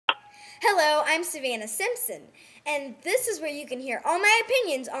Hello, I'm Savannah Simpson, and this is where you can hear all my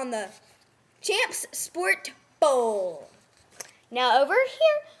opinions on the Champs Sport Bowl. Now over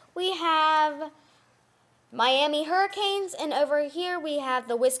here we have Miami Hurricanes, and over here we have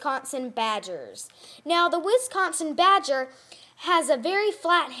the Wisconsin Badgers. Now the Wisconsin Badger has a very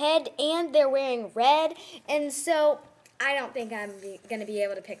flat head and they're wearing red, and so I don't think I'm going to be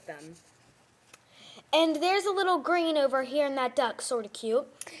able to pick them. And there's a little green over here in that duck, sort of cute.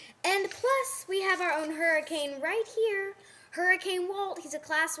 And plus, we have our own hurricane right here. Hurricane Walt, he's a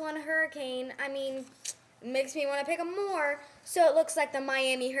Class 1 hurricane. I mean, it makes me want to pick him more. So it looks like the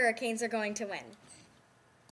Miami Hurricanes are going to win.